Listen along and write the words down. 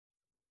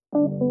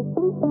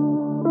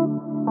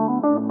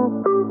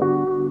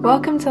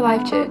Welcome to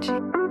Life Church.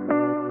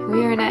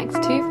 We are an Acts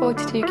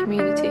 242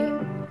 community,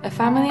 a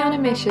family on a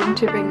mission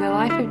to bring the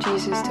life of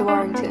Jesus to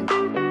Warrington.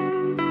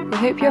 We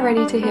hope you're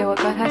ready to hear what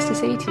God has to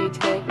say to you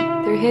today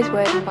through His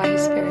Word and by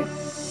His Spirit.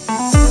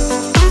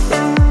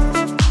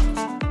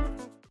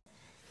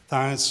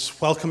 Thanks.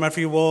 Welcome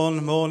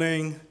everyone.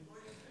 Morning.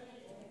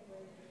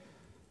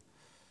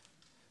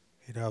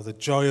 You know, the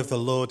joy of the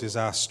Lord is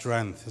our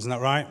strength, isn't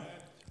that right?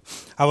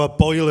 Our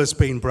boiler's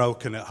been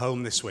broken at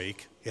home this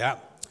week, yeah?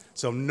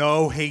 So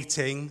no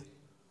heating,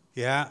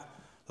 yeah?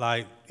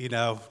 Like, you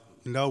know,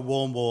 no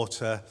warm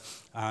water.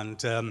 And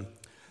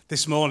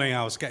this morning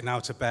I was getting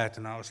out of bed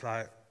and I was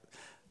like,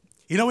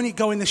 you know when you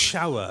go in the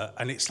shower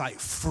and it's like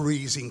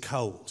freezing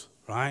cold,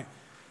 right?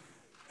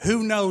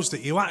 Who knows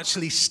that you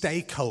actually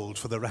stay cold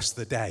for the rest of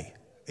the day?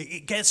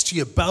 It gets to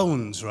your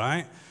bones,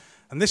 right?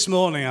 And this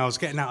morning I was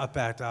getting out of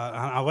bed.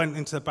 I went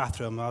into the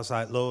bathroom and I was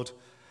like, Lord,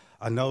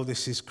 I know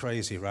this is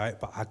crazy, right?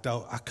 But I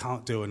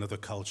can't do another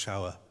cold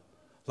shower.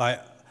 Like,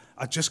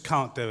 I just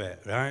can't do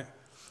it, right?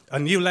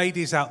 And you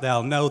ladies out there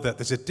will know that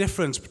there's a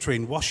difference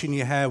between washing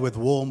your hair with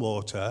warm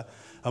water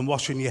and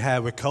washing your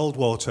hair with cold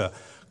water.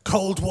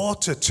 Cold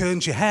water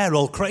turns your hair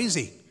all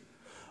crazy.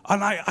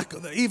 And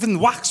even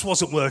wax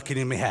wasn't working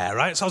in my hair,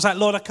 right? So I was like,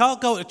 Lord, I can't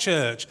go to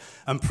church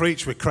and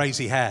preach with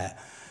crazy hair.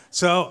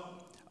 So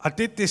I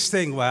did this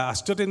thing where I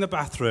stood in the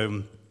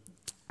bathroom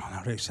and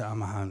I reached out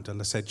my hand and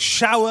I said,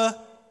 shower,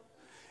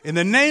 in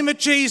the name of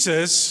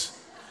Jesus,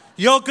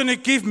 you're going to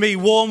give me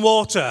warm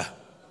water.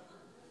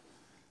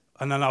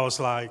 And then I was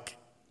like,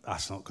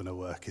 that's not going to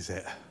work, is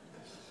it?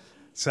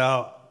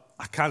 So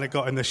I kind of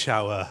got in the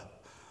shower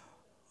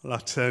and I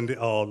turned it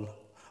on.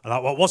 And I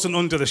wasn't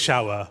under the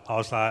shower. I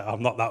was like,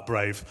 I'm not that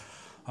brave.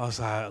 I was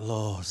like,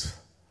 Lord.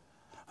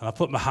 And I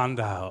put my hand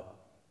out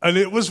and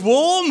it was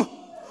warm.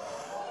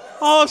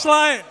 I was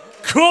like,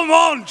 come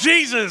on,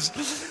 Jesus.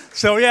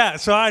 So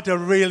I had a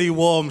really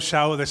warm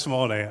shower this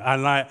morning.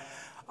 And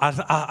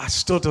I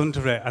stood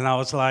under it and I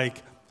was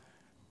like,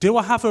 do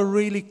I have a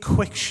really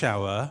quick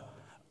shower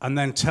and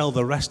then tell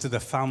the rest of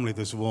the family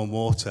there's warm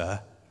water?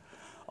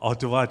 Or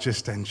do I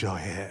just enjoy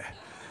it?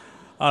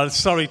 Oh,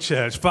 sorry,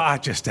 church, but I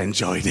just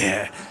enjoyed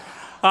it.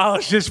 I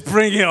was just,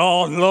 bring it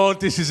on, Lord,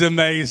 this is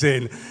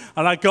amazing.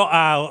 And I got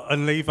out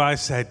and Levi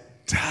said,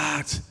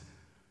 Dad,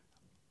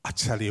 I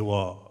tell you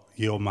what,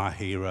 you're my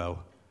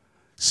hero.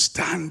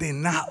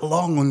 Standing that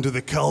long under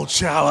the cold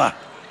shower.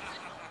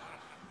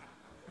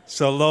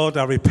 So, Lord,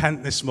 I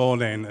repent this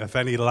morning of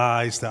any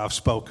lies that I've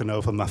spoken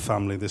over my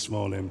family this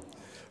morning.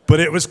 But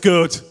it was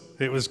good.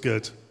 It was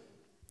good.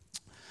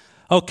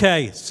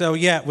 Okay, so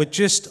we're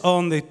just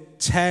on the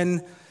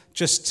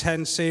Just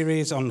 10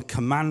 series on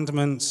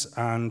commandments.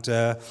 And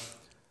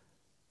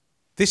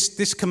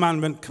this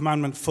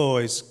commandment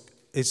 4,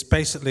 is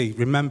basically,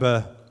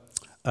 remember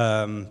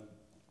the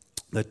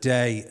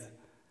day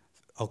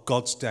of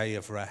God's day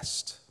of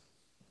rest.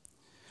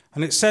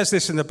 And it says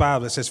this in the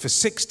Bible. It says, for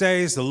 6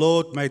 days the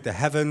Lord made the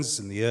heavens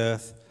and the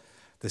earth,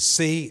 the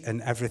sea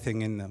and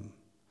everything in them.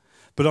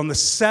 But on the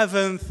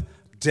 7th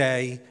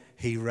day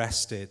he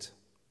rested.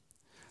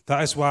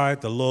 That is why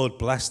the Lord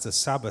blessed the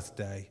Sabbath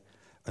day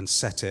and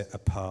set it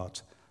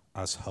apart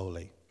as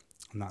holy.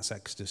 And that's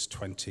Exodus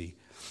 20,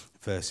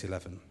 verse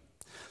 11.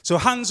 So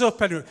hands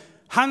up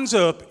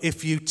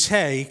if you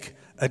take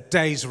a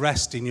day's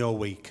rest in your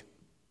week.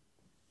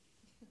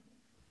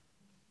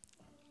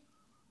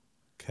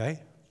 Okay.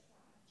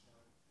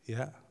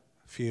 Yeah,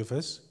 a few of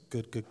us.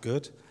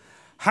 Good.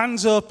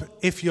 Hands up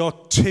if you're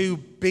too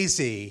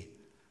busy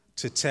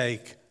to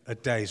take a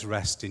day's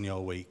rest in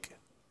your week.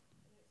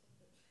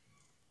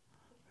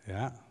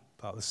 Yeah,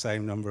 about the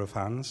same number of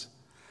hands.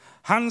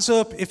 Hands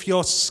up if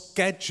your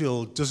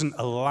schedule doesn't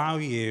allow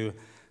you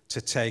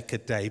to take a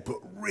day, but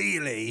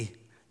really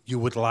you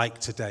would like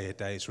today a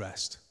day's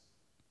rest.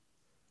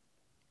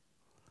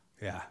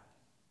 Yeah.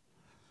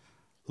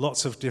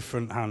 Lots of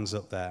different hands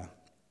up there.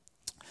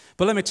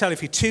 But let me tell you,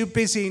 if you're too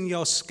busy in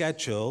your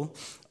schedule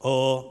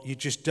or you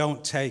just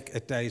don't take a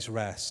day's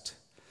rest,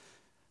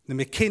 the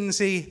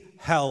McKinsey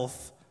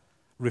Health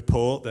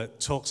report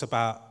that talks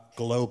about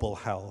global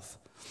health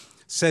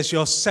says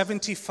you're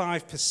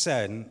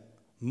 75%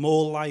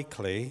 more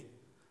likely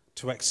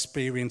to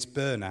experience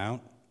burnout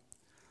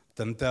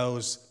than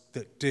those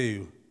that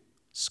do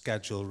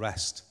schedule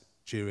rest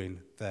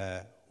during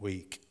their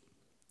week.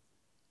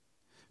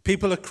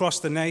 People across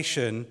the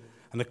nation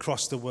and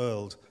across the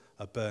world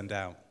are burned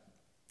out.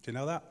 Do you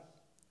know that?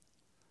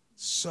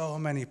 So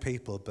many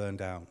people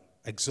burned out,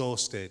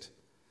 exhausted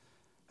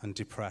and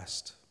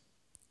depressed.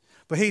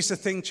 But here's the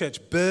thing, church,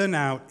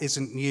 burnout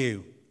isn't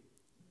new,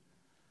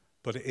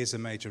 but it is a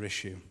major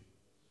issue.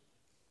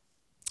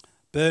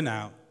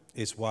 Burnout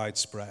is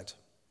widespread.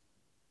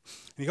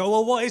 And you go,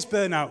 well, what is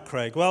burnout,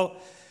 Craig? Well,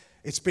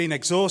 it's being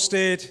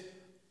exhausted.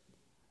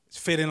 It's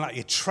feeling like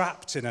you're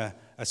trapped in a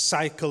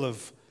cycle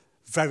of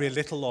very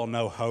little or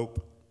no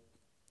hope.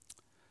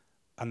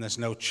 And there's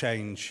no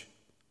change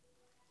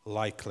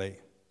likely.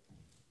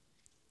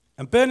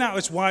 And burnout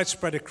is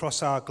widespread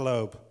across our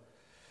globe.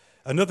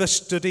 Another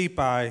study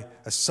by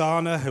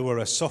Asana, who are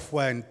a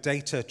software and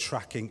data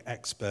tracking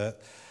expert,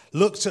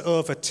 looked at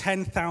over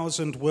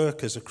 10,000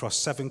 workers across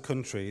 7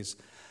 countries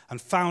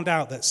and found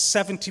out that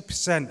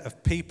 70%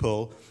 of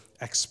people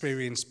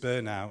experienced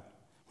burnout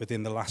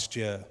within the last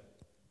year.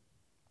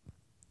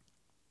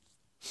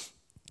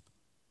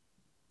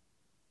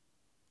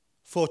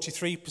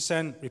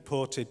 "43%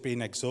 reported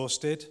being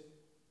exhausted,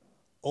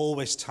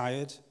 always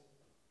tired.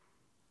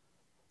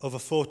 Over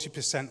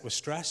 40% were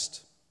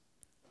stressed.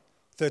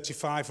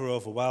 35% were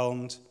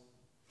overwhelmed.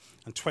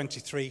 And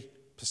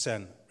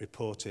 23%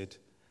 reported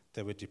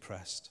they were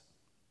depressed."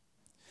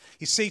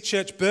 You see,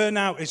 church,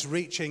 burnout is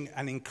reaching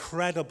an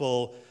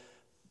incredible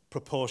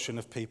proportion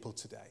of people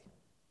today.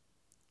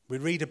 We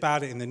read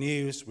about it in the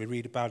news, we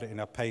read about it in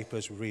our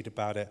papers, we read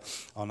about it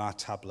on our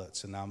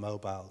tablets and our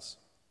mobiles.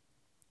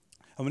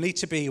 And we need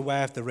to be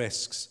aware of the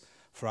risks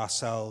for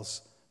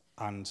ourselves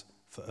and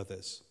for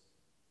others.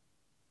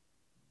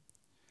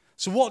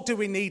 So what do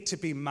we need to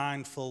be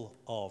mindful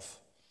of?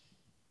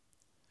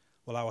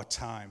 Well, our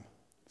time,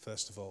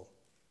 first of all.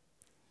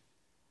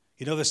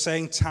 You know the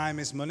saying, time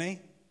is money?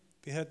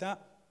 Have you heard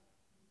that?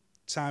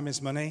 Time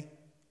is money.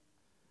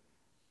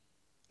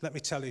 Let me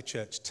tell you,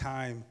 church,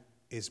 time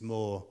is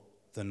more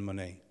than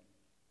money.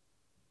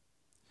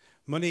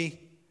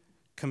 Money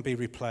can be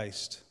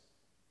replaced,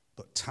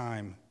 but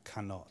time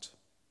cannot.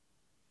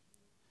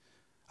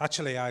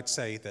 Actually, I'd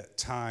say that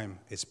time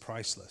is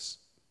priceless.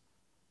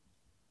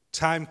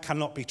 Time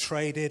cannot be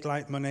traded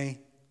like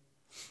money,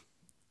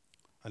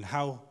 and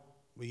how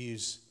we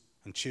use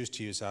and choose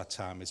to use our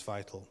time is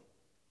vital.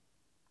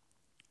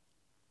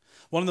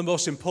 One of the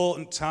most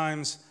important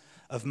times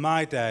of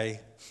my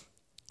day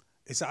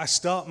is that I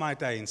start my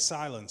day in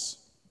silence.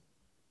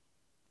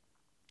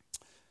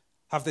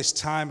 Have this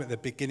time at the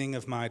beginning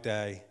of my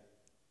day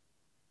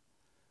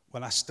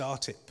when I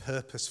start it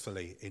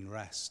purposefully in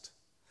rest.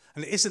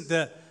 And it isn't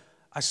that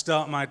I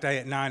start my day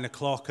at 9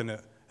 o'clock and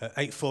at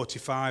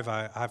 8:45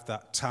 I have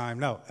that time.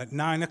 No, at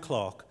 9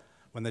 o'clock,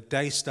 when the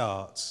day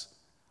starts,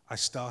 I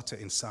start it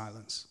in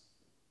silence.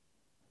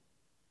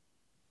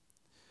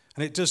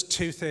 And it does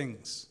 2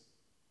 things.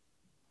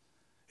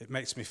 It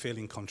makes me feel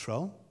in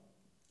control,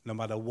 no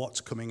matter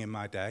what's coming in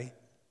my day.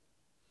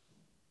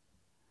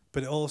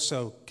 But it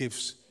also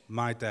gives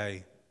my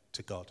day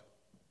to God.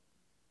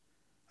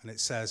 And it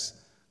says,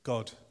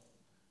 God,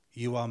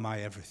 you are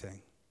my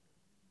everything.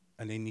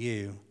 And in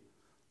you,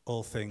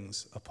 all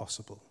things are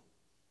possible.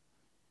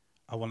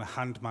 I want to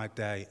hand my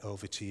day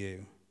over to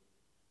you.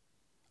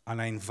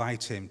 And I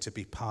invite him to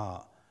be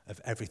part of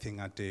everything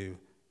I do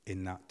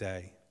in that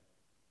day.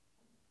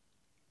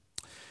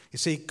 You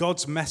see,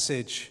 God's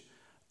message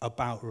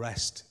about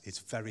rest is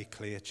very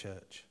clear,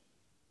 church.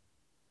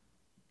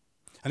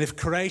 And if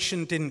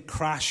creation didn't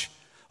crash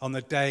on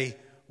the day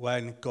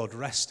when God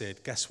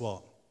rested, guess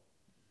what?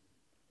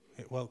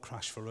 It won't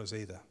crash for us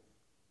either.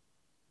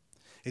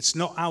 It's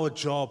not our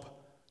job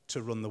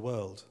to run the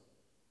world,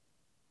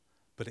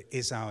 but it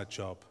is our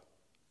job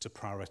to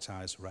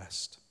prioritize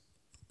rest.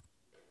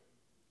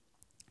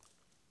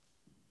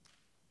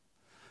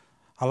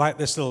 I like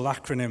this little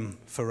acronym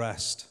for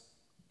rest.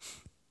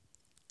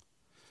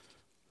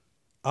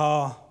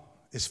 R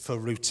is for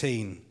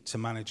routine, to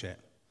manage it.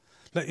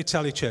 Let me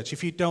tell you, church,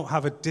 if you don't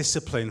have a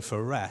discipline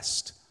for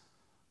rest,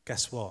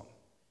 guess what?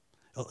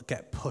 It'll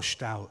get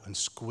pushed out and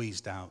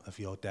squeezed out of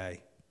your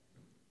day.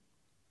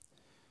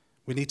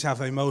 We need to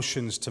have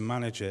emotions to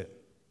manage it.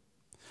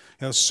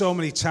 You know, so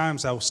many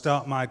times I'll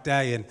start my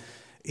day and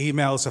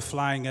emails are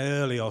flying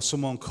early, or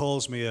someone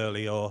calls me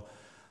early, or,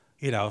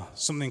 you know,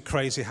 something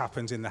crazy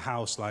happens in the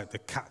house, like the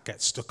cat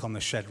gets stuck on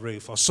the shed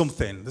roof or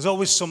something. There's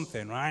always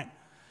something, right?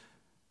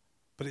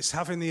 But it's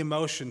having the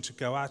emotion to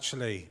go,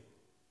 actually,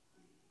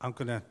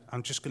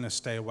 I'm just going to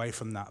stay away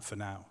from that for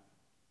now.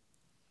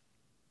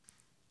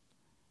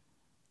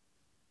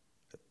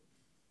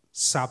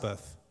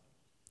 Sabbath.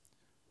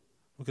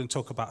 We're going to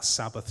talk about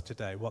Sabbath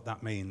today, what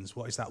that means.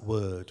 What is that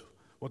word?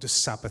 What does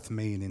Sabbath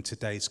mean in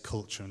today's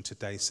culture and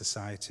today's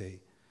society?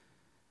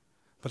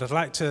 But I'd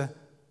like to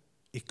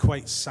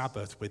equate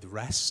Sabbath with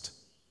rest.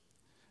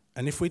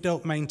 And if we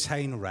don't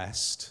maintain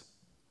rest,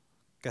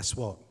 guess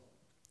what?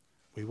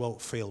 We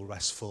won't feel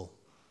restful.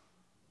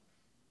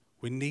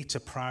 We need to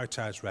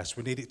prioritize rest.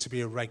 We need it to be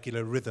a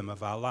regular rhythm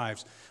of our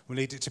lives. We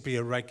need it to be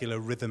a regular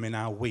rhythm in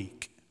our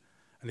week.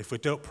 And if we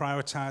don't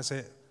prioritize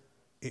it,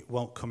 it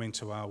won't come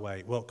into our way.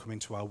 It won't come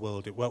into our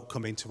world. It won't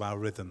come into our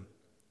rhythm.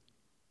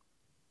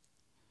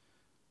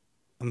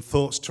 And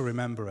thoughts to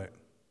remember it.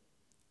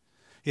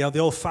 You know, the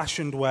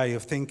old-fashioned way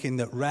of thinking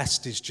that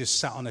rest is just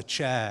sat on a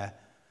chair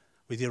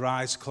with your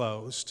eyes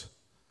closed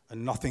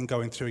and nothing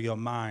going through your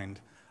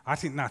mind, I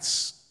think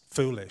that's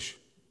foolish.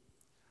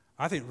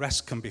 I think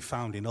rest can be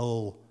found in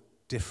all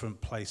different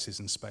places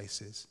and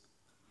spaces.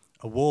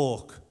 A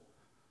walk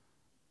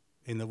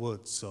in the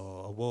woods,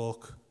 or a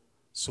walk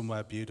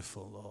somewhere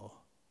beautiful, or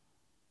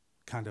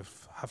kind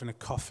of having a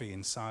coffee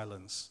in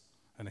silence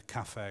in a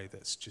cafe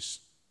that's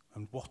just,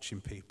 and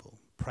watching people,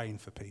 praying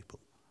for people.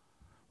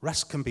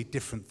 Rest can be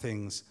different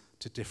things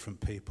to different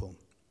people.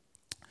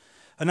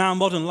 And our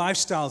modern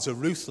lifestyles are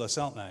ruthless,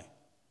 aren't they?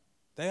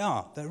 They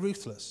are. They're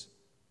ruthless.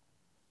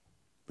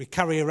 We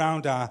carry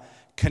around our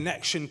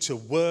connection to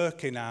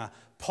work in our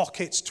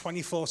pockets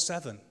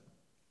 24/7.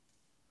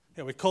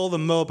 Yeah, we call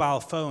them mobile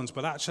phones,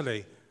 but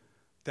actually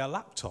they're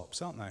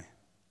laptops, aren't they?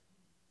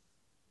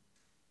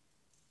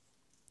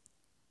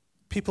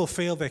 People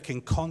feel they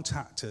can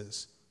contact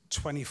us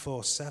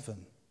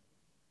 24/7.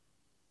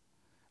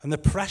 And the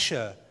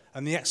pressure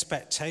and the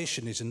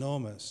expectation is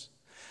enormous.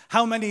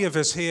 How many of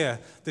us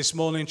here this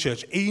morning,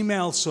 church,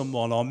 email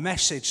someone or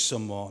message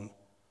someone,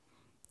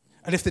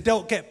 and if they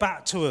don't get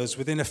back to us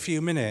within a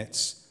few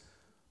minutes,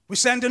 we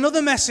send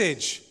another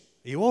message.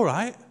 Are you all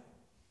right?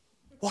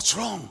 What's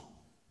wrong?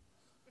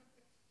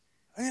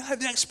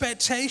 And the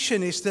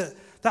expectation is that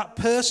that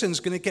person's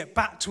going to get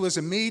back to us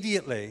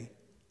immediately.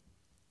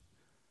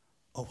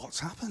 Oh, what's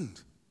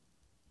happened?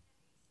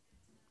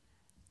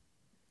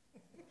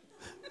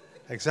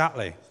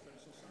 Exactly.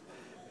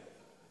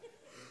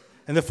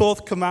 In the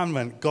fourth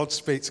commandment, God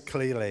speaks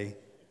clearly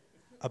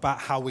about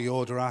how we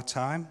order our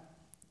time.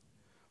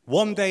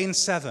 1 day in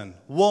 7,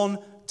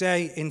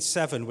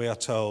 we are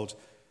told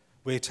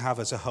we're to have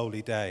as a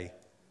holy day.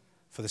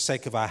 For the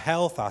sake of our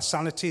health, our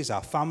sanities,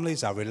 our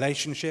families, our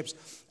relationships,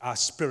 our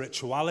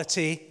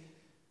spirituality,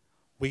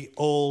 we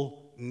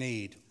all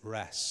need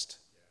rest.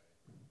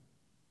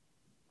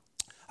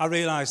 I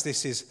realize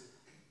this is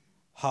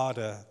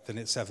harder than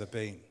it's ever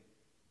been.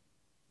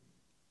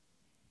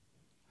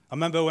 I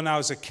remember when I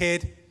was a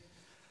kid,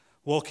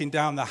 walking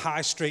down the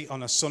high street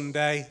on a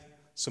Sunday.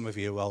 Some of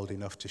you are old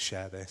enough to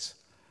share this.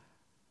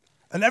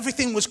 And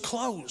everything was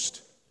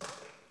closed. Can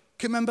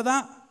you remember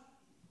that?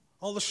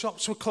 All the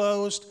shops were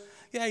closed.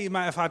 Yeah, you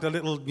might have had a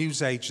little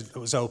newsagent that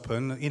was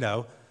open,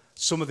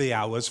 some of the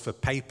hours for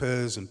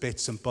papers and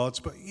bits and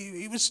bobs, but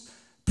it was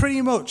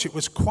pretty much, it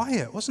was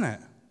quiet, wasn't it?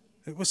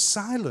 It was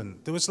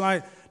silent. There was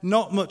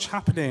not much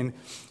happening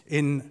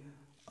in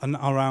and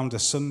around a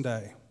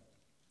Sunday.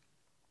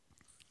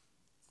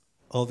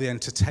 All the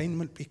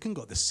entertainment, you couldn't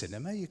go to the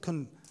cinema, you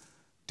couldn't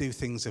do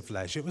things of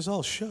leisure, it was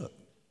all shut.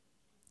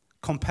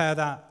 Compare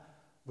that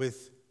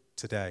with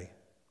today.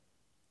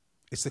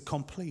 It's the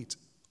complete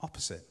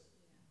opposite.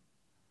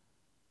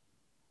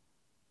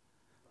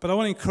 But I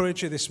want to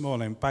encourage you this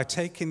morning, by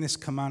taking this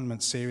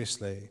commandment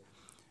seriously,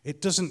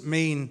 it doesn't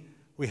mean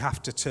we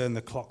have to turn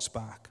the clocks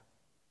back,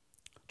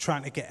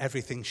 trying to get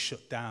everything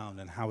shut down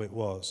and how it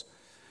was.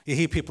 You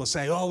hear people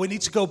say, oh, we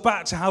need to go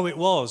back to how it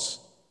was.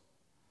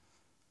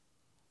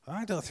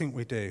 I don't think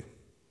we do.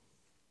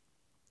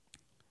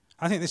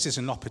 I think this is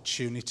an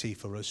opportunity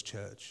for us,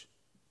 church,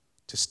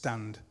 to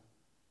stand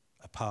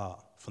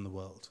apart from the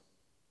world,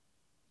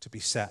 to be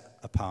set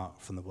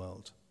apart from the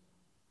world,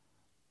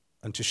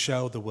 and to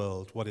show the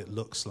world what it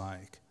looks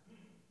like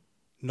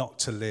not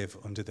to live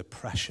under the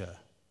pressure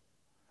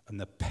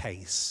and the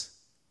pace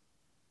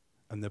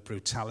and the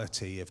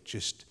brutality of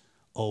just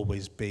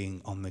always being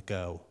on the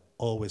go,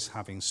 always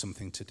having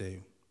something to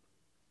do.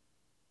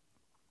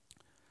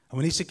 And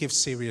we need to give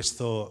serious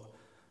thought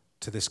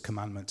to this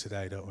commandment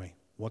today, don't we?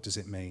 What does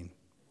it mean?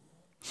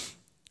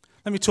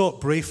 Let me talk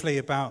briefly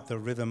about the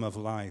rhythm of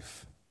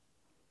life.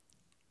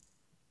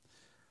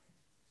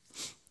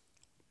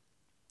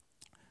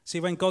 See,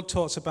 when God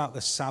talks about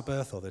the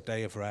Sabbath or the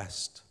day of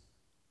rest,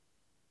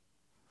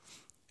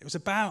 it was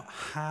about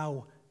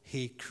how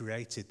he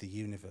created the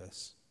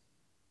universe.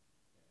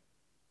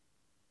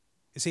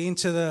 You see,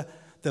 into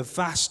the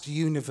vast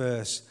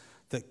universe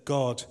that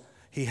God,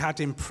 he had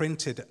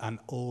imprinted an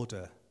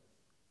order.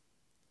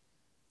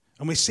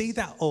 And we see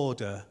that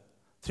order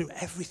through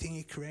everything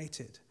he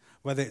created,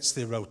 whether it's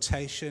the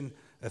rotation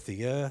of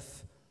the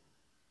earth,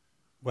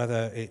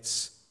 whether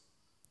it's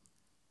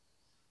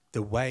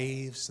the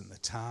waves and the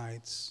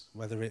tides,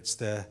 whether it's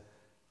the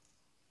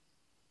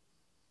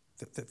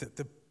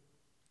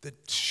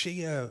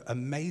sheer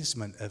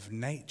amazement of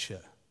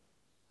nature.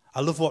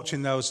 I love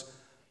watching those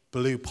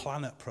Blue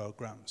Planet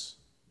programs.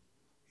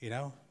 Do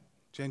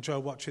you enjoy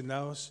watching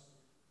those?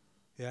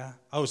 Yeah?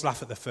 I always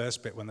laugh at the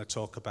first bit when they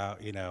talk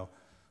about,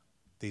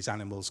 these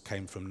animals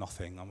came from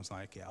nothing. I was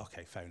like, yeah,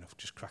 okay, fair enough,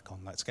 just crack on.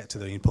 Let's get to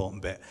the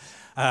important bit.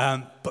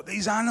 But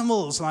these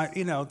animals,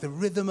 the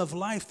rhythm of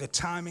life, the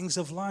timings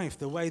of life,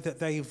 the way that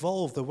they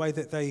evolve, the way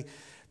that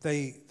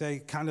they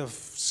kind of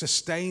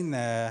sustain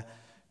their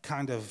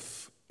kind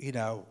of, I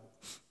don't know,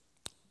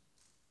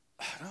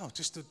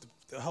 just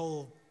the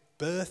whole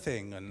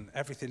birthing and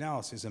everything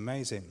else is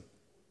amazing.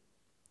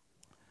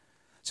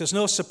 So it's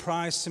no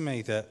surprise to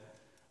me that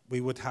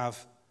we would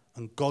have,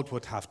 and God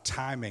would have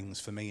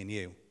timings for me and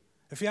you.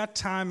 If you had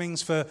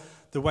timings for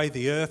the way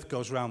the earth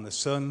goes around the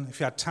sun, if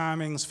you had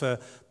timings for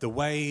the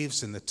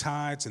waves and the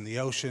tides and the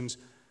oceans,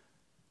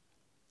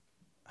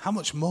 how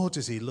much more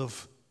does he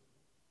love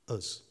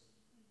us?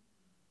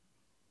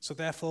 So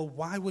therefore,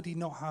 why would he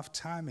not have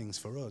timings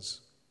for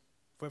us?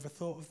 Have we ever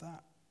thought of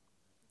that?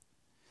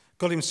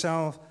 God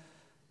himself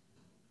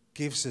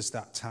gives us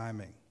that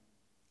timing.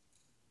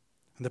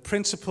 And the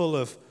principle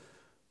of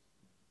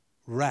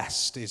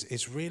rest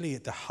is really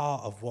at the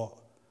heart of what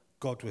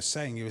God was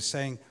saying. He was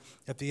saying,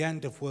 at the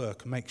end of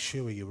work, make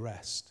sure you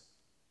rest.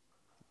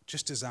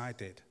 Just as I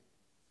did.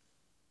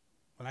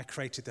 When I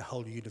created the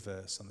whole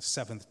universe, on the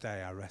seventh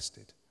day I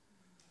rested.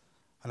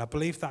 And I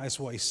believe that is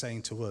what he's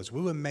saying to us. We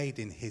were made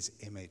in his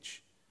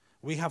image.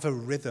 We have a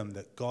rhythm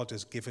that God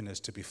has given us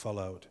to be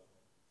followed.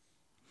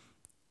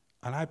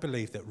 And I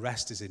believe that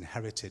rest is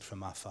inherited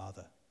from our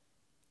Father.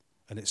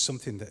 And it's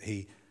something that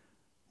he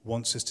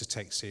wants us to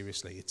take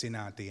seriously. It's in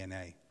our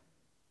DNA.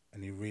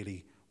 And he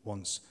really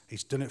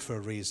he's done it for a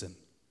reason.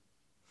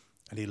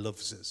 And he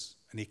loves us.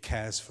 And he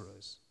cares for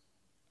us.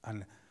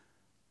 And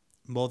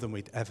more than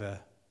we'd ever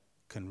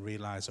can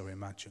realize or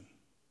imagine.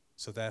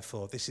 So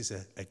therefore, this is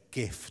a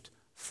gift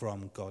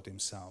from God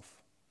himself.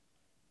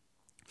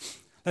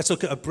 Let's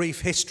look at a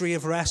brief history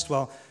of rest.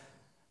 Well,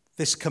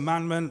 this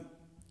commandment,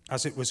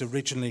 as it was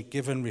originally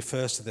given,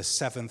 refers to the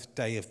seventh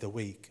day of the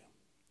week,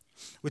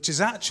 which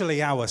is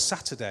actually our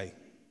Saturday,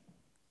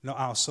 not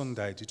our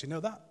Sunday. Did you know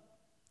that?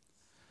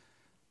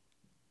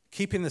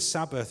 Keeping the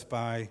Sabbath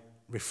by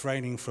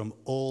refraining from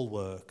all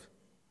work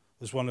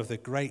was one of the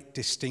great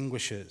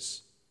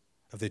distinguishers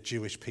of the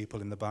Jewish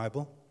people in the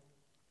Bible,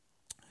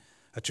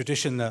 a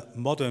tradition that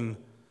modern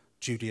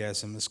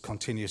Judaism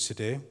continues to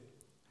do.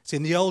 See,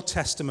 in the Old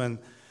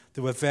Testament,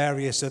 there were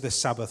various other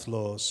Sabbath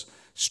laws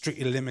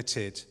strictly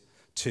limited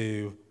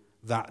to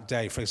that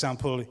day. For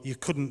example, you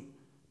couldn't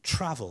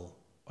travel,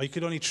 or you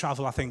could only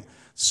travel, I think,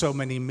 so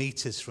many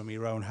meters from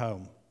your own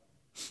home.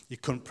 You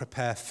couldn't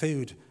prepare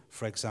food,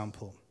 for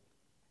example.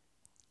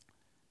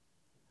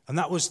 And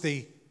that was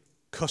the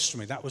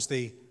customary, that was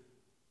the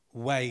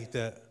way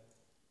that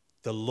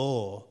the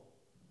law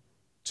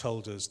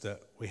told us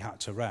that we had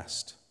to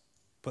rest.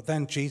 But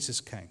then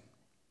Jesus came.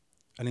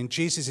 And in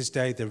Jesus'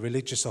 day, the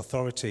religious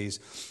authorities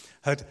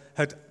had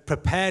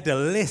prepared a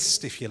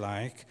list, if you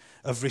like,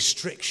 of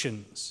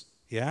restrictions,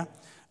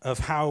 of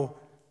how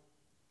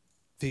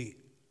the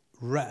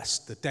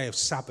rest, the day of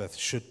Sabbath,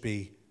 should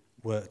be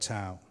worked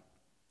out.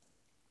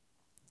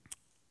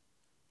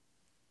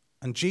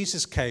 And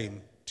Jesus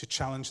came to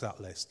challenge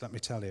that list, let me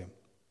tell you.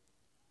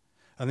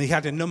 And he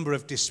had a number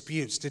of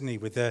disputes, didn't he,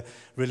 with the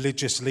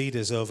religious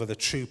leaders over the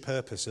true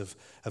purpose of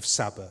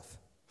Sabbath.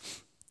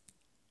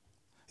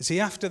 You see,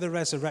 after the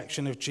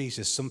resurrection of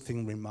Jesus,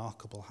 something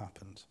remarkable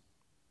happened.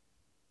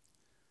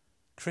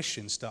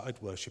 Christians started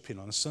worshipping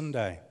on a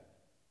Sunday,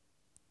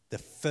 the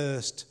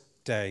first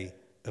day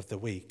of the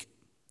week.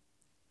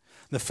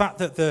 The fact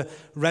that the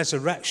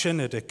resurrection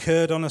had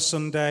occurred on a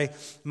Sunday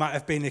might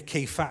have been a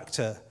key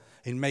factor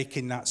in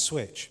making that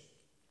switch.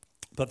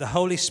 But the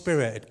Holy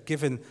Spirit had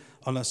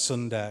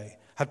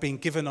been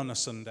given on a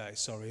Sunday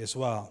as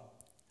well.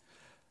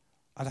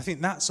 And I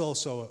think that's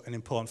also an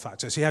important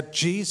factor. So you had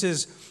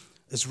Jesus'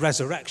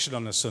 resurrection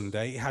on a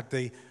Sunday. You had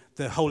the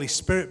Holy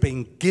Spirit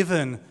being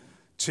given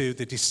to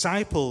the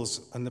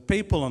disciples and the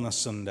people on a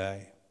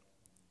Sunday.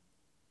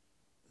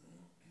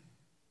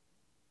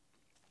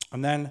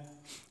 And then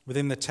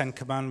within the Ten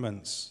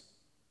Commandments,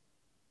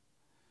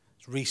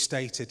 it's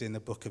restated in the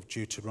book of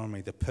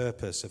Deuteronomy, the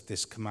purpose of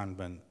this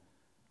commandment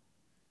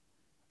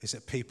is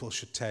that people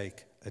should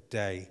take a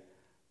day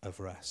of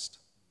rest.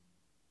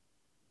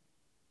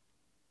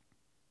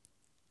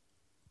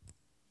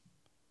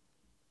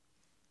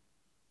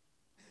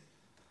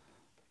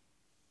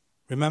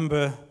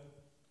 Remember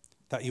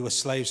that you were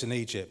slaves in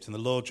Egypt, and the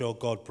Lord your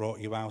God brought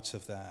you out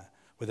of there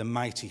with a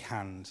mighty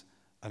hand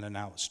and an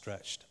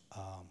outstretched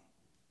arm.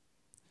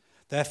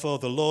 Therefore,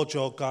 the Lord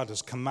your God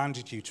has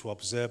commanded you to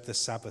observe the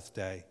Sabbath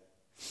day.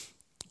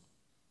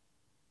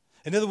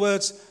 In other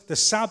words, the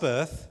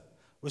Sabbath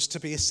was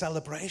to be a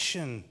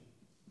celebration,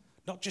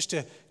 not just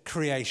a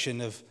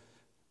creation of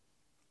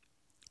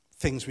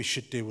things we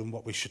should do and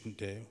what we shouldn't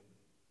do.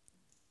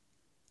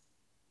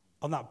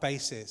 On that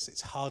basis,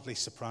 it's hardly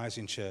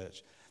surprising,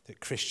 church, that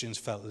Christians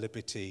felt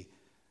liberty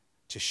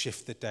to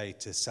shift the day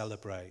to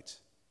celebrate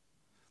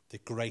the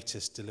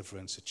greatest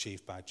deliverance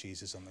achieved by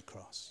Jesus on the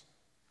cross.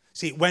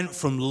 See, it went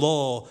from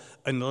law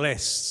and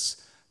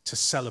lists to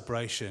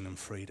celebration and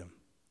freedom.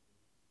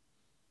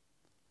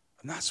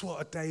 And that's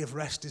what a day of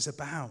rest is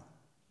about.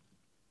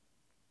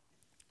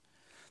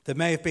 There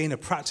may have been a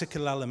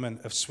practical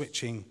element of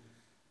switching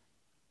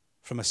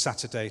from a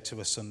Saturday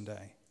to a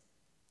Sunday.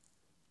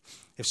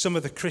 If some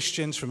of the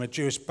Christians from a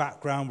Jewish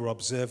background were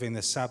observing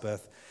the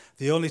Sabbath,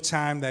 the only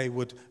time they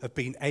would have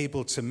been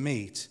able to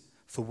meet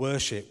for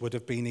worship would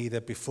have been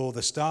either before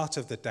the start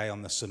of the day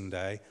on the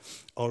Sunday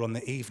or on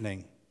the evening.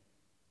 It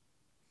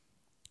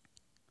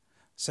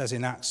says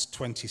in Acts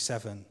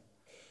 27,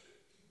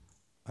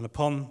 and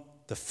upon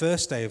the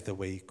first day of the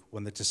week,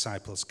 when the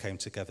disciples came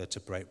together to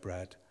break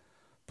bread,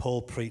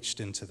 Paul preached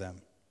into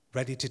them,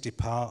 ready to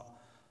depart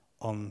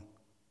on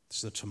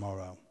the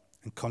tomorrow,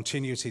 and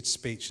continued his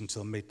speech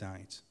until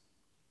midnight.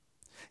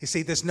 You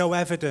see, there's no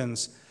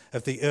evidence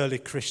of the early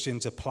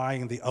Christians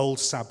applying the old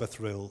Sabbath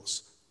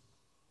rules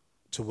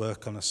to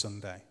work on a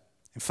Sunday.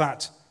 In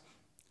fact,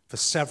 for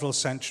several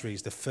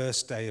centuries, the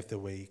first day of the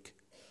week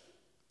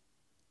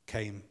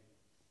came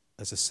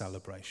as a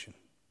celebration.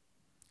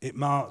 It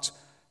marked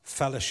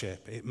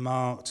fellowship. It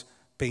marked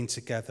being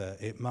together.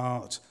 It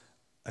marked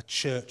a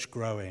church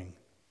growing.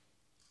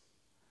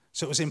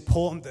 So it was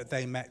important that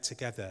they met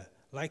together,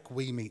 like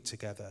we meet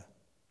together.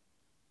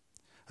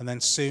 And then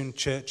soon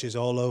churches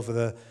all over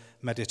the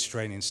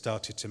Mediterranean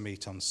started to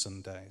meet on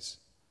Sundays,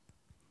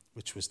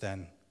 which was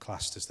then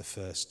classed as the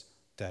first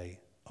day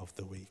of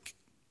the week.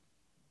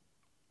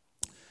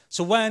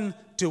 So when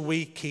do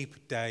we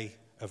keep day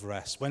of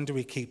rest? When do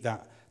we keep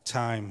that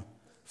time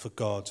for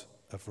God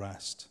of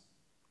rest?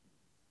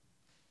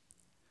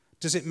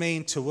 Does it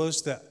mean to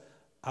us that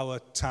our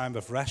time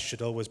of rest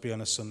should always be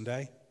on a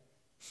Sunday?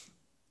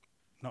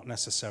 Not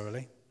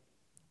necessarily.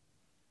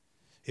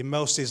 In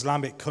most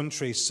Islamic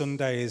countries,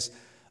 Sunday is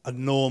a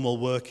normal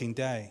working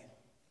day.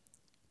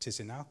 It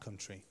is in our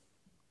country.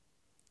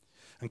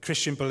 And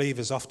Christian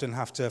believers often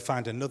have to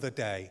find another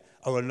day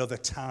or another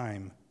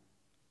time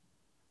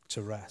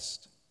to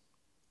rest.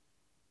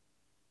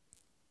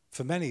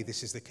 For many,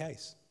 this is the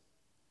case.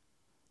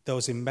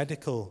 Those in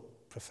medical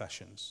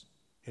professions,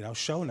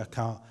 Shona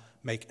can't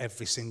make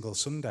every single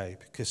Sunday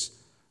because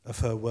of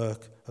her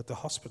work at the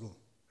hospital,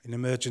 in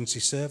emergency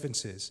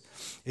services,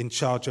 in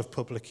charge of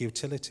public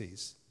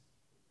utilities.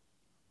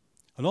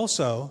 And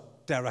also,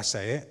 dare I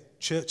say it,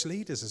 church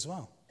leaders as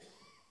well.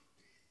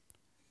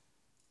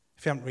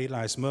 If you haven't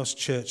realised, most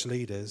church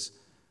leaders,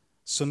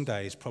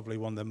 Sunday is probably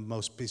one of the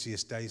most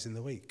busiest days in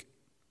the week.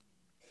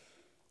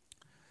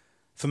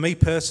 For me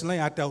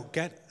personally, I don't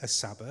get a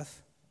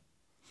Sabbath,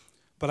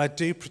 but I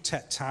do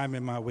protect time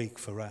in my week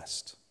for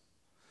rest.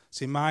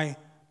 See, my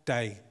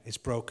day is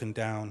broken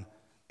down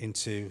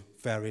into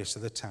various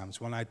other times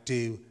when I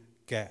do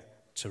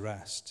get to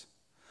rest.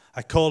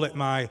 I call it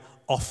my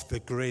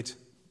off-the-grid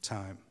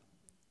time.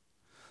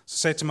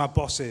 So say to my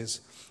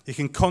bosses, you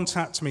can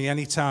contact me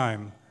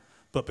anytime,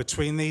 but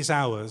between these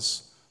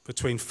hours,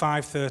 between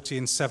 5:30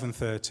 and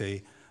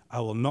 7:30, I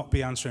will not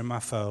be answering my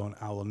phone,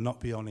 I will not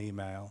be on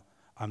email,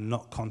 I'm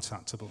not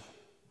contactable.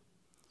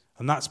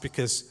 And that's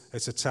because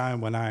it's a time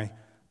when I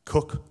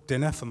cook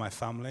dinner for my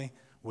family,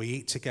 we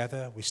eat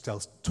together, we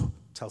still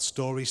tell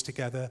stories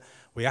together,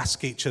 we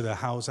ask each other,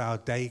 how's our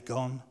day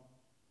gone?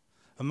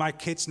 And my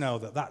kids know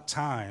that that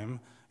time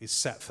is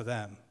set for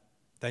them.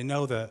 They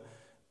know that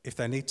if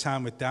they need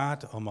time with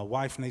dad or my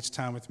wife needs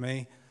time with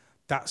me,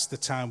 that's the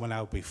time when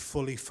I'll be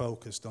fully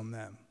focused on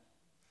them.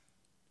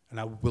 And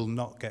I will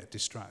not get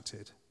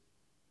distracted.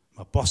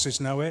 My bosses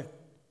know it.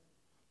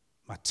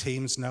 My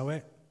teams know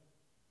it.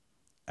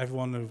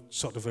 Everyone who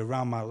sort of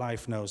around my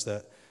life knows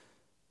that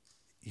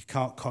you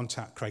can't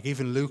contact Craig.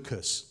 Even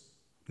Lucas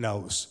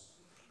knows.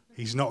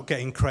 He's not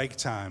getting Craig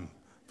time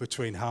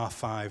between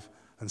 5:30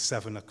 and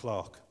 7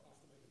 o'clock.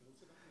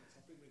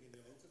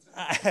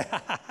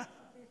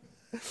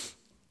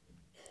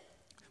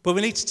 But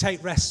we need to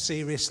take rest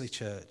seriously,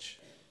 church.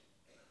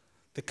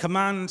 The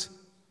command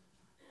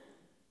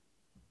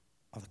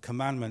or the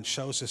commandment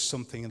shows us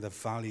something of the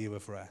value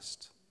of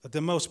rest. At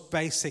the most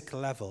basic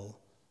level,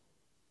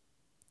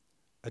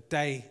 a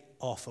day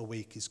off a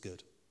week is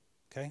good.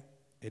 Okay?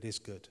 It is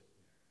good.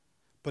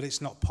 But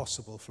it's not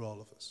possible for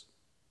all of us.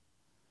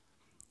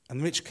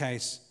 In which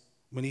case,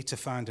 we need to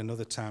find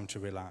another time to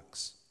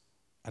relax.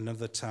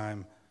 Another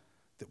time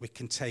that we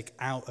can take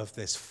out of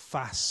this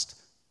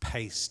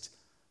fast-paced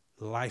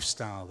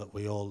lifestyle that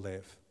we all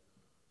live.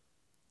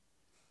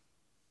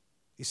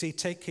 You see,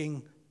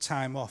 taking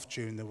time off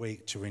during the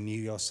week to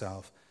renew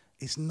yourself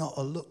is not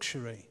a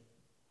luxury,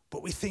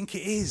 but we think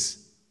it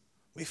is.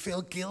 We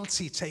feel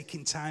guilty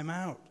taking time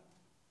out.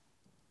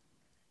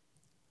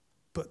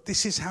 But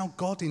this is how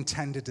God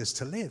intended us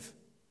to live.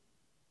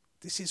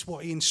 This is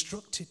what he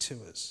instructed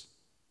to us.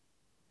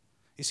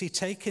 You see,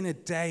 taking a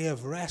day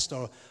of rest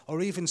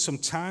or even some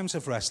times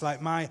of rest,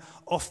 like my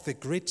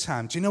off-the-grid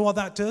time, do you know what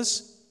that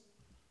does?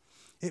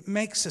 It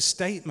makes a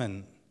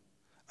statement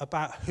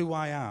about who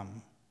I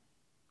am.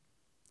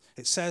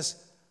 It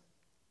says,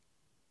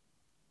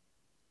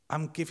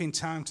 I'm giving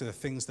time to the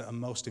things that are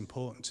most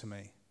important to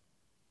me.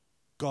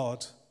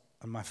 God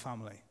and my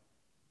family.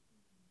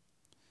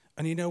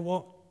 And you know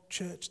what,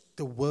 church?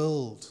 The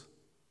world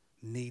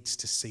needs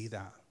to see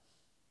that.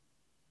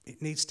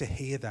 It needs to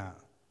hear that.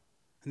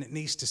 And it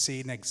needs to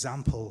see an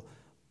example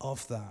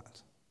of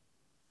that.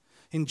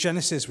 In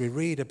Genesis, we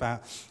read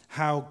about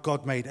how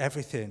God made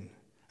everything.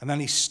 And then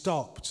he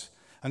stopped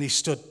and he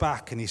stood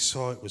back and he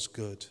saw it was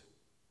good.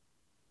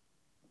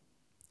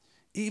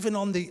 Even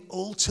on the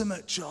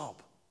ultimate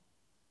job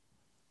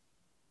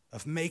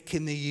of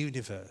making the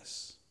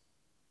universe,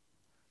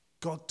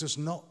 God does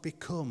not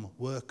become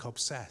work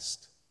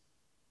obsessed.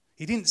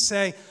 He didn't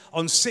say,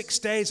 on 6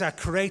 days I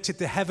created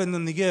the heaven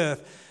and the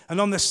earth,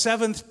 and on the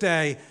seventh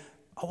day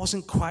I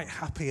wasn't quite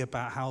happy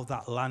about how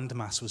that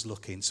landmass was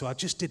looking, so I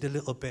just did a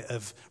little bit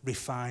of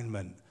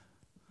refinement.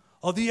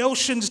 Or the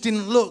oceans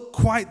didn't look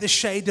quite the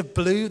shade of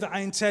blue that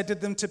I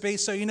intended them to be,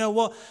 so you know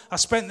what? I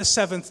spent the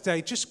seventh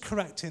day just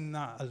correcting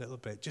that a little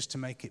bit, just to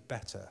make it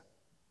better.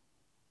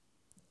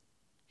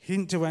 He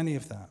didn't do any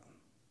of that.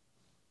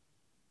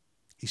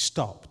 He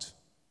stopped.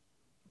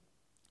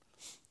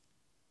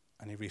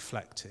 And he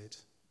reflected.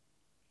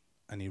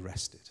 And he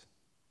rested.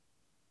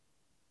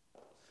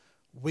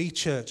 We,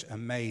 church, are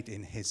made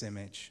in his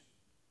image.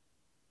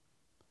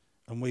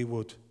 And we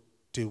would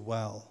do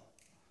well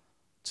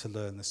to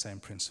learn the same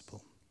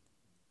principle.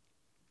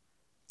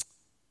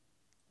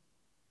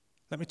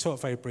 Let me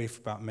talk very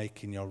briefly about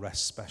making your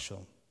rest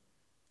special.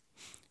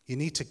 You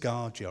need to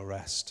guard your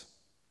rest.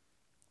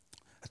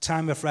 A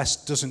time of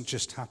rest doesn't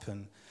just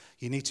happen.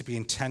 You need to be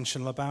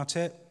intentional about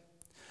it.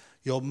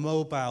 Your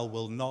mobile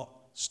will not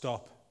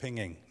stop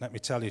pinging, let me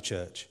tell you,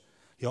 church.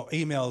 Your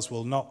emails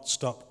will not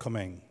stop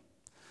coming.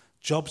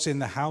 Jobs in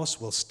the house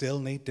will still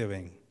need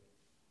doing.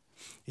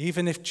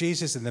 Even if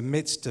Jesus, in the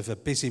midst of a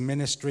busy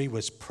ministry,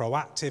 was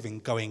proactive in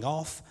going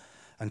off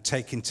and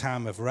taking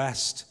time of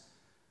rest,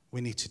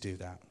 we need to do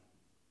that.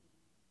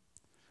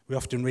 We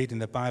often read in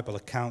the Bible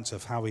accounts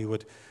of how he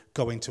would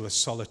go into a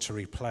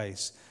solitary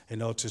place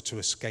in order to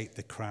escape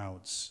the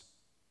crowds.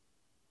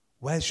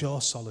 Where's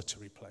your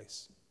solitary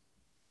place?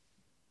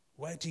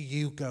 Where do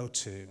you go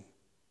to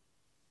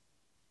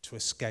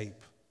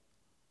escape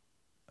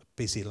a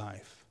busy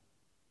life?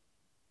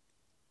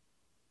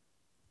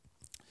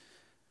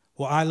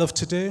 What I love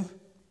to do?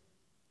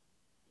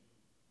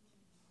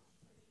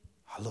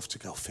 I love to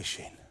go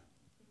fishing.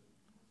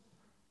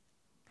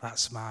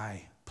 That's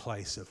my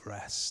place of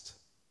rest.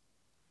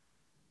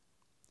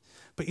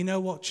 But you know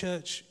what,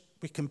 church?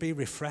 We can be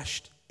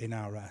refreshed in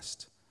our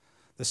rest.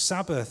 The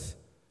Sabbath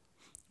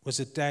was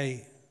a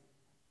day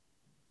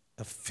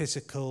of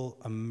physical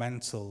and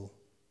mental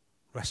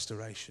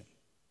restoration,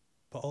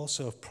 but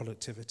also of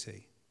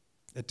productivity,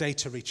 a day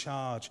to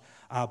recharge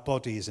our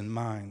bodies and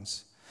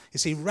minds. You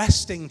see,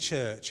 resting,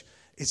 church,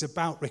 is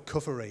about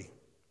recovery.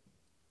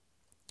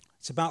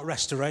 It's about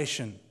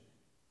restoration.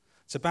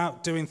 It's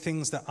about doing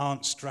things that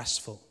aren't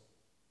stressful.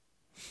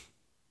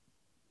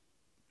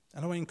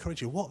 And I want to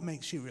encourage you, what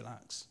makes you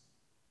relax?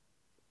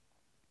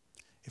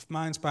 If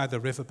mine's by the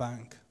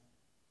riverbank,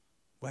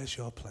 where's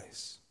your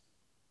place?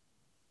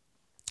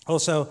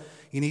 Also,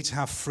 you need to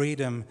have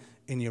freedom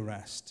in your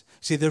rest.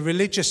 See, the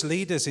religious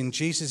leaders in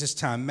Jesus'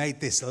 time made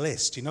this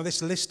list. You know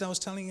this list I was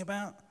telling you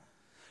about?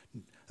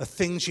 The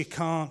things you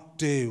can't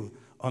do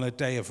on a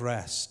day of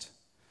rest.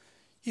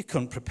 You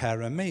couldn't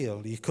prepare a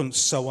meal. You couldn't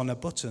sew on a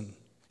button.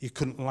 You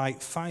couldn't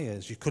light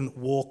fires. You couldn't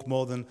walk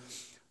more than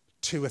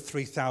 2,000 or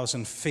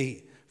 3,000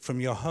 feet from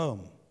your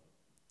home.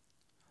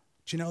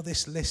 Do you know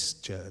this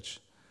list, church?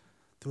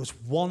 There was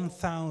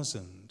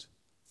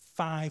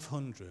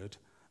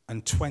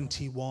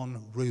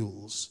 1,521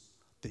 rules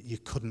that you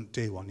couldn't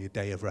do on your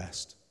day of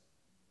rest.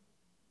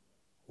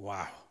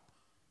 Wow.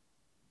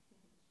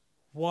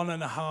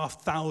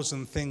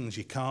 1,500 things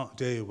you can't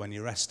do when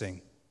you're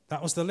resting.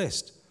 That was the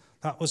list.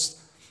 That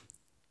was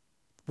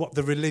what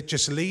the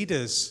religious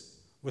leaders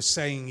were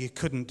saying you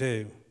couldn't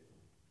do.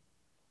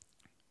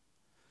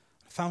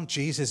 I found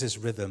Jesus'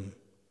 rhythm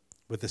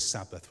with the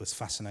Sabbath was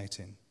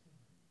fascinating.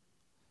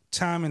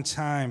 Time and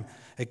time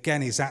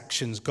again, his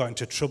actions got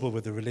into trouble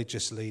with the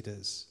religious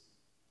leaders.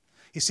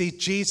 You see,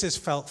 Jesus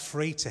felt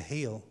free to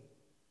heal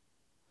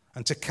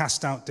and to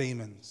cast out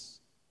demons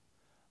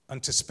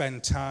and to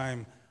spend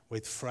time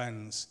with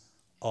friends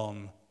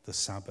on the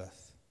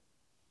Sabbath.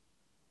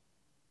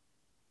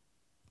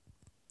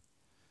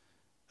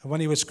 And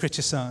when he was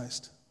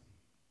criticized,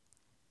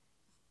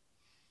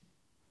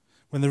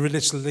 when the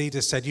religious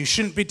leaders said, you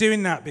shouldn't be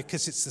doing that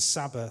because it's the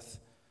Sabbath,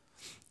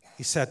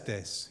 he said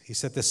this. He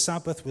said, the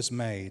Sabbath was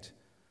made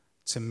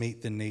to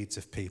meet the needs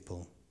of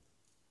people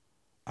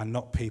and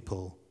not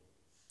people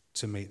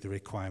to meet the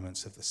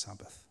requirements of the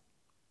Sabbath.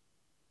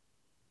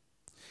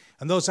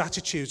 And those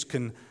attitudes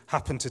can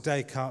happen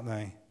today, can't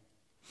they?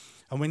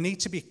 And we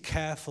need to be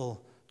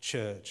careful,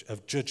 church,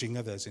 of judging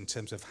others in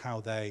terms of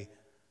how they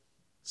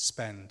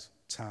spend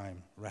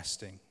time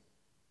resting.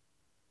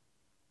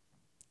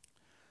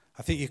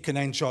 I think you can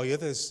enjoy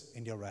others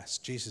in your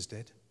rest. Jesus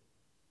did.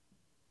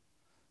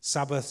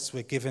 Sabbaths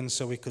were given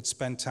so we could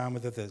spend time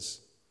with others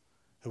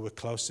who we're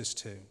closest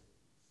to.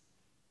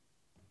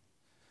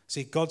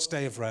 See, God's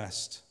day of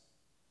rest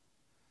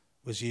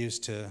was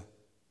used to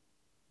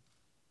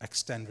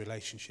extend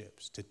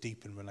relationships, to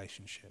deepen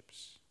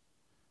relationships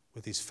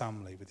with his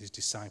family, with his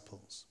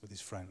disciples, with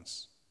his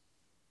friends.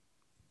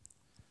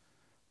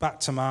 Back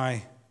to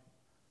my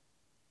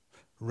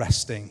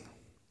resting.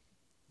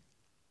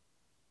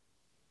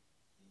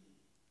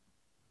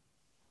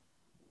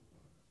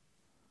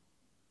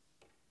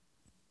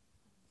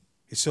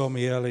 You saw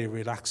me earlier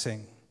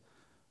relaxing,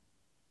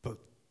 but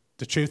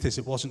the truth is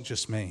it wasn't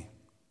just me.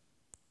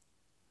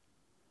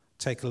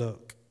 Take a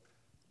look.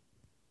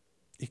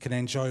 You can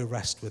enjoy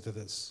rest with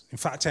others. In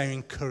fact, I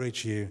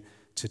encourage you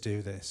to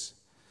do this.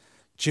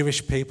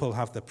 Jewish people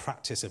have the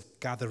practice of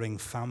gathering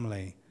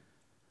family,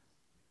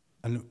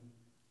 and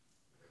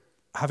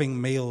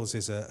having meals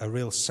is a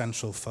real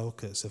central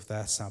focus of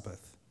their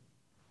Sabbath.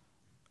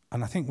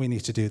 And I think we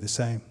need to do the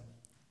same.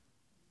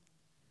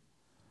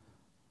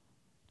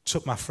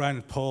 Took my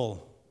friend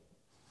Paul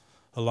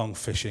along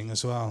fishing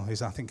as well. I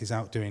think he's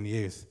out doing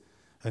youth.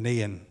 And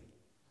Ian.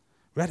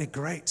 We had a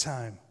great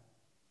time.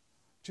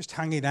 Just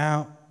hanging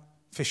out,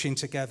 fishing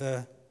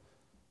together,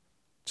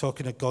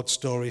 talking of God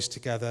stories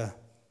together.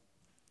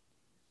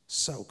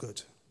 So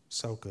good,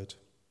 so good.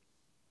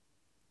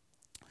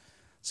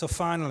 So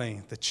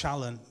finally, the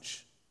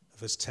challenge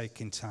of us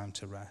taking time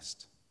to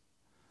rest.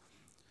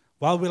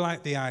 While we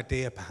like the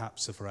idea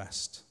perhaps of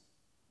rest,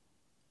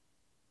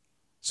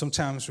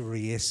 sometimes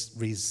we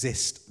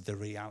resist the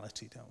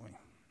reality, don't we?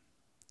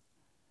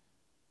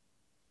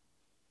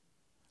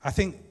 I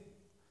think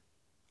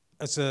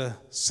as a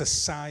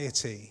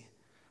society,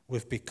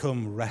 we've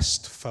become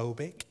rest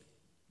phobic.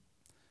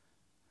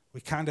 We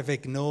kind of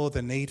ignore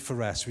the need for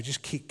rest. We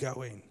just keep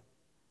going.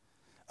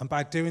 And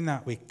by doing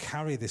that, we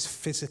carry this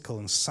physical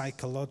and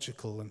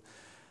psychological and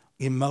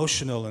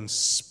emotional and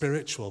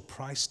spiritual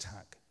price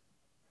tag.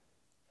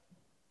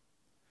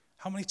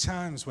 How many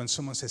times when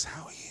someone says,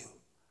 "How are you?"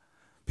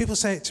 People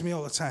say it to me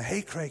all the time.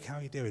 "Hey, Craig, how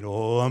are you doing?"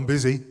 "Oh, I'm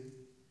busy.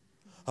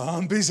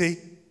 I'm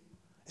busy."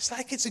 It's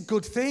like it's a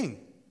good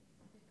thing.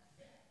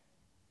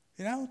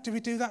 You know, do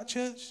we do that,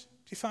 church?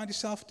 Do you find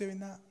yourself doing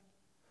that?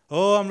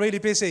 "Oh, I'm really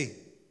busy."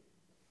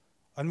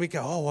 And we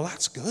go, "Oh, well,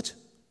 that's good."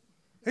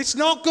 It's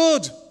not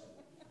good.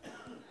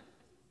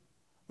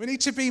 We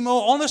need to be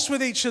more honest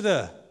with each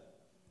other.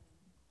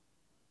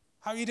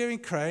 "How are you doing,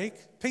 Craig?"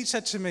 Pete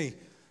said to me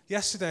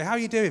yesterday, "How are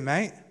you doing,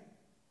 mate?"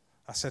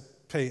 I said,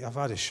 "Pete, I've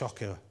had a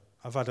shocker.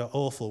 I've had an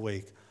awful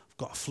week. I've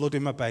got a flood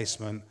in my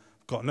basement.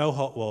 I've got no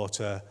hot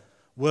water.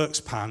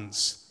 Work's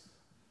pants.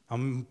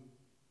 Me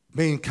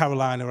and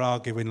Caroline are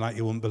arguing like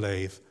you wouldn't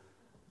believe."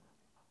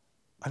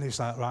 And he was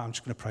like, "Right, I'm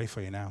just going to pray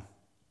for you now."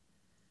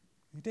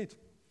 He did.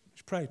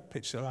 Just prayed.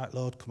 Pete said, "All right,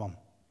 Lord, come on.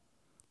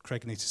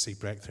 Craig needs to see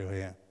breakthrough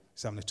here.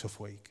 He's having a tough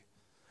week."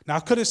 Now, I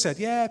could have said,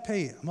 "Yeah,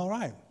 Pete, I'm all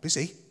right.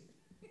 Busy."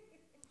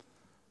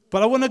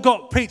 But I wouldn't have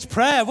got Pete's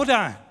prayer, would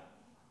I?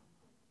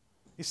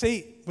 You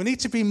see, we need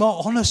to be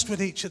more honest with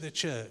each other,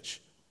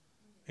 church,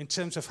 in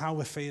terms of how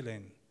we're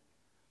feeling.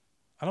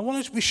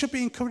 And we should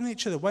be encouraging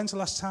each other. When's the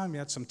last time you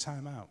had some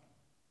time out?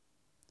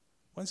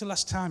 When's the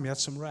last time you had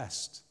some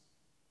rest?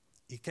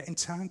 You're getting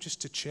time just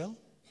to chill?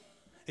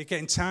 You're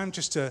getting time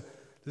just to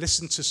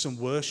listen to some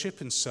worship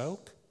and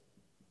soak?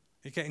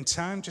 You're getting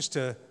time just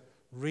to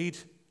read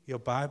your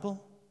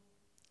Bible?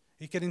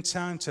 You're getting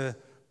time to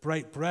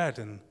break bread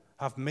and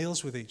have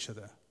meals with each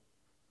other?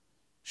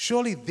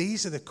 Surely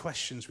these are the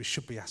questions we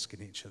should be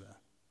asking each other.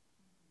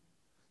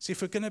 See,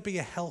 if we're going to be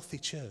a healthy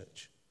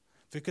church,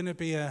 if we're going to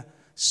be a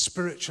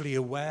spiritually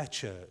aware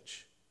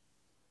church,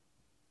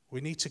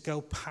 we need to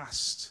go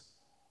past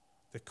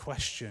the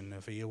question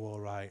of, "Are you all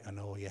right?" and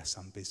 "Oh, yes,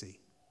 I'm busy."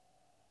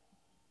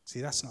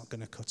 See, that's not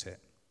going to cut it.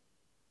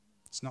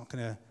 It's not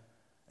going to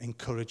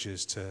encourage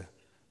us to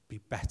be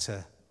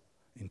better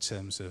in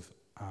terms of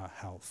our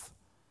health,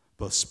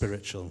 both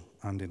spiritual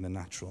and in the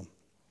natural.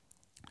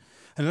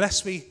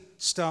 Unless we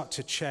start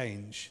to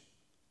change,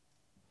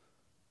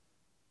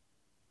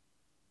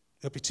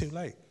 it'll be too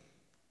late.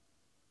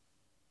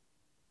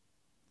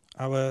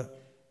 Our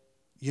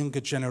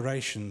younger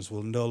generations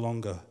will no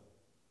longer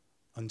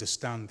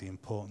understand the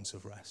importance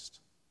of rest.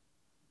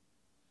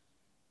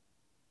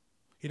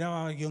 You know,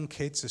 our young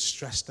kids are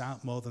stressed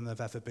out more than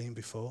they've ever been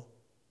before.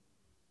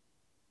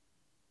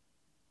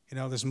 You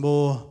know, there's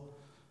more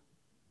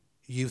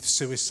youth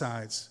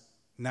suicides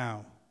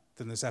now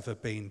than there's ever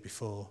been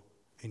before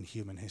in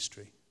human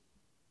history.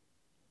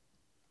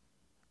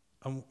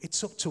 And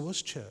it's up to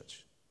us,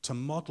 church, to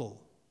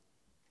model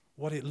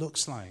what it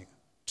looks like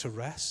to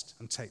rest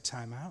and take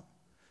time out.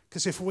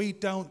 Because if we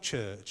don't,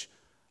 church,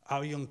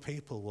 our young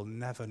people will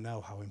never know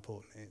how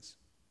important it is.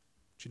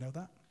 Do you know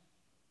that?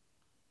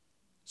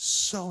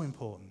 So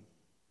important.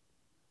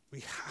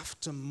 We have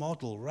to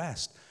model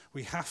rest.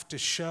 We have to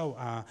show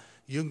our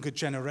younger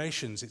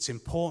generations it's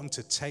important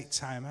to take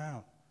time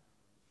out.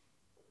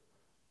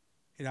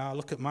 You know, I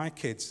look at my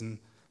kids and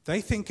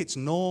they think it's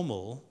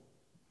normal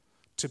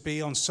to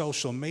be on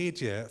social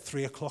media at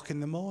 3 o'clock in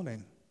the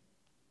morning.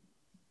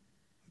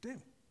 I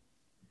do.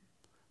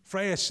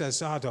 Freya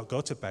says, "I don't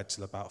go to bed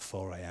till about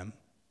 4 a.m.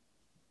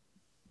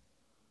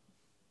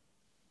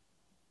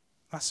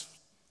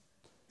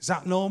 Is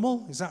that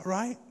normal? Is that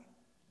right?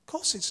 Of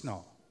course it's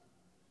not.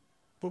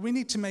 But we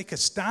need to make a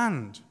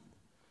stand.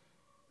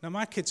 Now,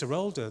 my kids are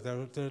older.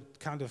 They're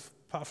kind of,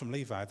 apart from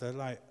Levi, they're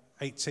like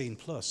 18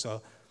 plus.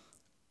 So,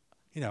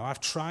 you know,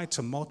 I've tried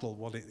to model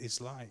what it is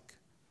like.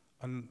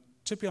 And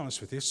to be honest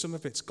with you, some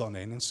of it's gone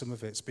in and some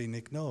of it's been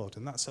ignored,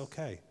 and that's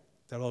okay.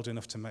 They're old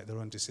enough to make their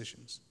own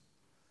decisions.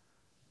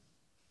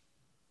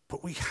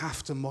 But we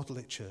have to model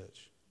it,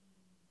 church.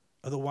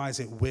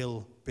 Otherwise, it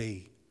will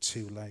be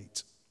too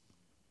late.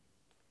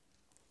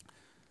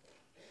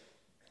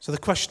 So the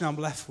question I'm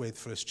left with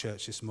for us,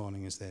 church, this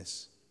morning is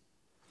this.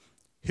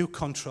 Who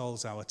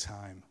controls our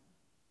time?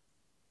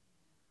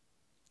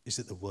 Is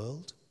it the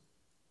world?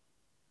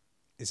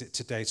 Is it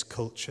today's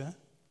culture?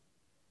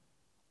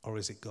 Or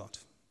is it God?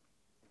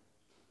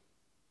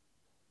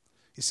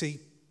 You see,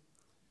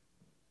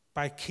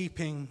 by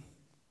keeping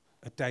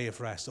a day of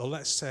rest, or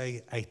let's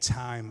say a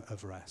time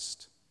of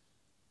rest,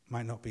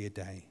 might not be a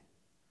day,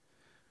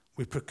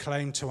 we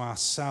proclaim to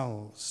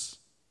ourselves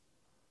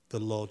the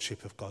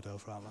lordship of God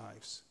over our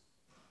lives.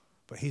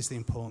 But here's the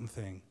important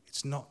thing.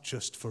 It's not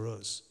just for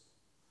us.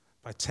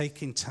 by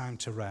taking time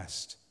to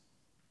rest,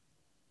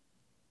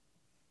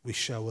 we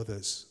show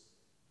others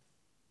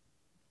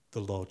the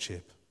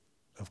lordship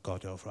of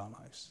God over our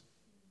lives.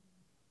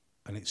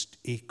 And it's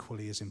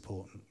equally as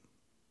important.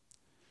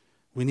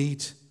 We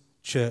need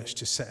church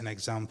to set an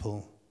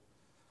example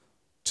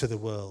to the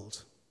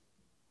world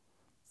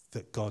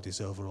that God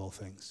is over all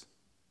things.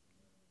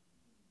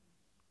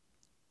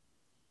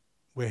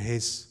 We're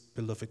his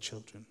beloved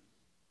children.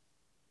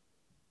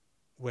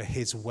 We're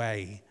his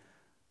way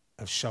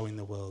of showing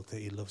the world that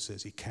he loves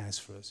us, he cares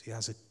for us. He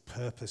has a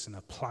purpose and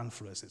a plan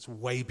for us that's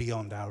way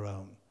beyond our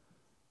own.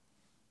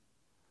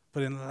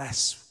 But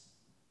unless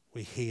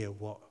we hear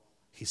what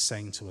he's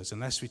saying to us,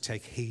 unless we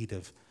take heed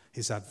of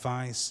his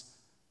advice,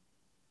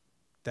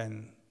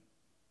 then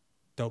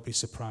don't be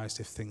surprised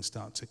if things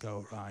start to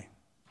go awry,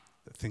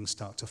 that things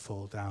start to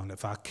fall down,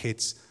 if our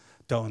kids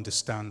don't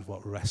understand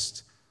what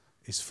rest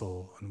is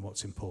for and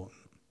what's important.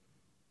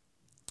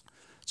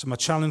 So my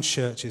challenge,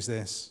 church, is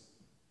this.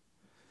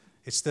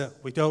 It's that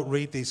we don't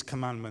read these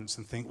commandments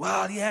and think,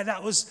 well, yeah,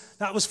 that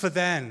was for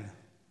then.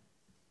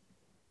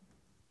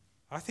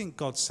 I think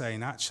God's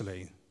saying,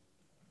 actually,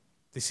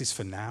 this is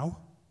for now.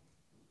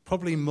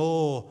 Probably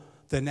more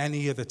than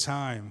any other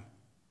time.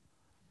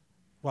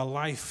 While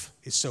life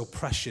is so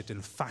pressured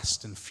and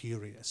fast and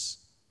furious,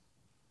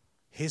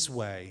 his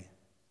way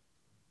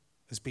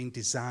has been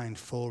designed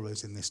for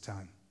us in this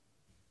time.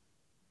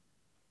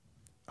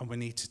 And we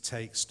need to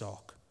take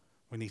stock.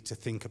 We need to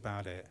think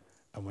about it.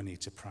 And we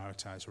need to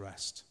prioritize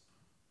rest.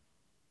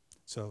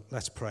 So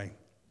let's pray.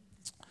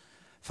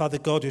 Father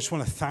God, we just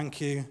want to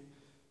thank you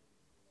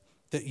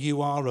that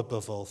you are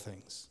above all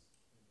things.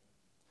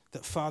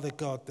 That, Father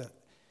God, that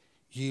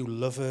you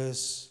love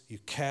us, you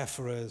care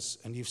for us,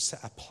 and you've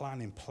set a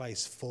plan in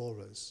place for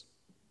us.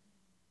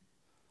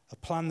 A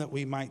plan that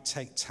we might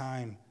take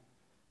time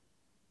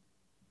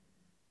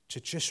to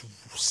just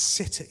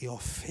sit at your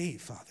feet,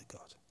 Father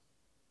God.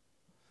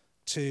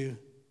 To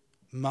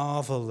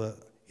marvel at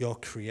your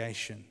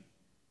creation.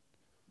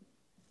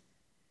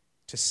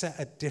 To set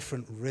a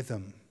different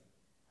rhythm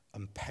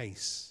and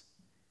pace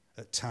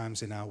at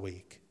times in our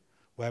week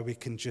where we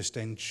can just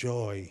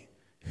enjoy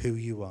who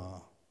you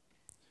are.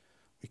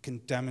 We can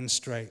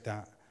demonstrate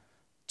that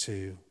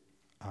to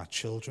our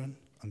children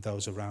and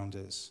those around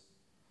us.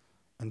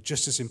 And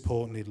just as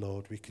importantly,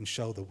 Lord, we can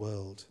show the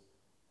world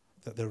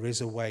that there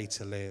is a way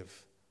to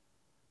live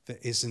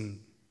that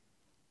isn't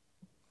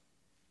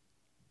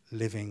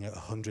living at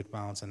 100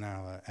 miles an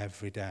hour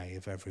every day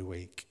of every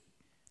week.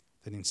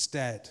 That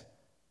instead,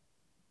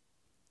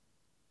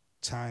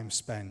 time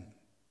spent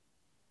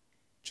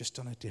just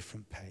on a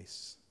different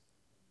pace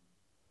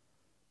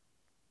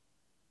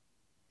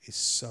is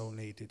so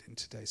needed in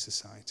today's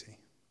society.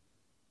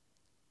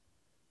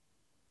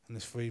 And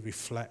as we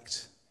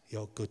reflect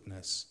your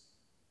goodness,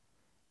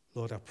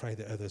 Lord, I pray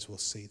that others will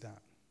see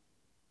that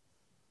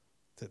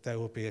they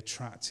will be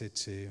attracted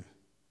to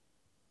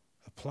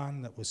a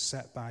plan that was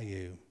set by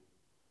you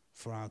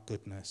for our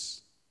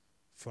goodness,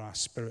 for our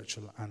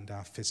spiritual and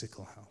our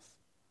physical health,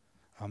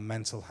 our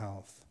mental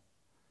health,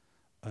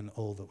 and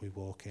all that we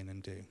walk in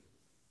and do.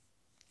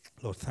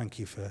 Lord, thank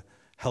you for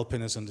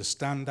helping us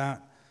understand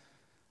that.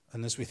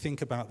 And as we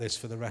think about this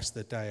for the rest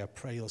of the day, I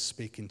pray you'll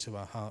speak into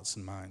our hearts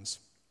and minds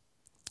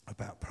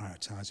about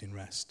prioritizing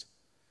rest.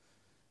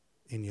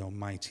 In your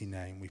mighty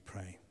name we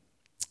pray.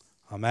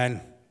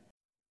 Amen.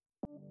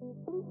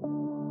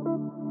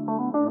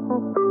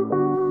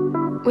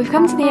 We've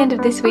come to the end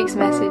of this week's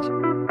message.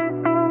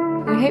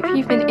 We hope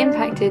you've been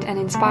impacted and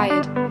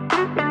inspired.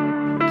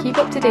 Keep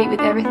up to date with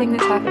everything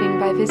that's happening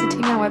by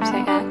visiting our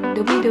website at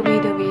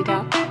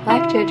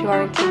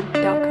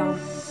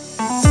www.lifechurchwarrington.com.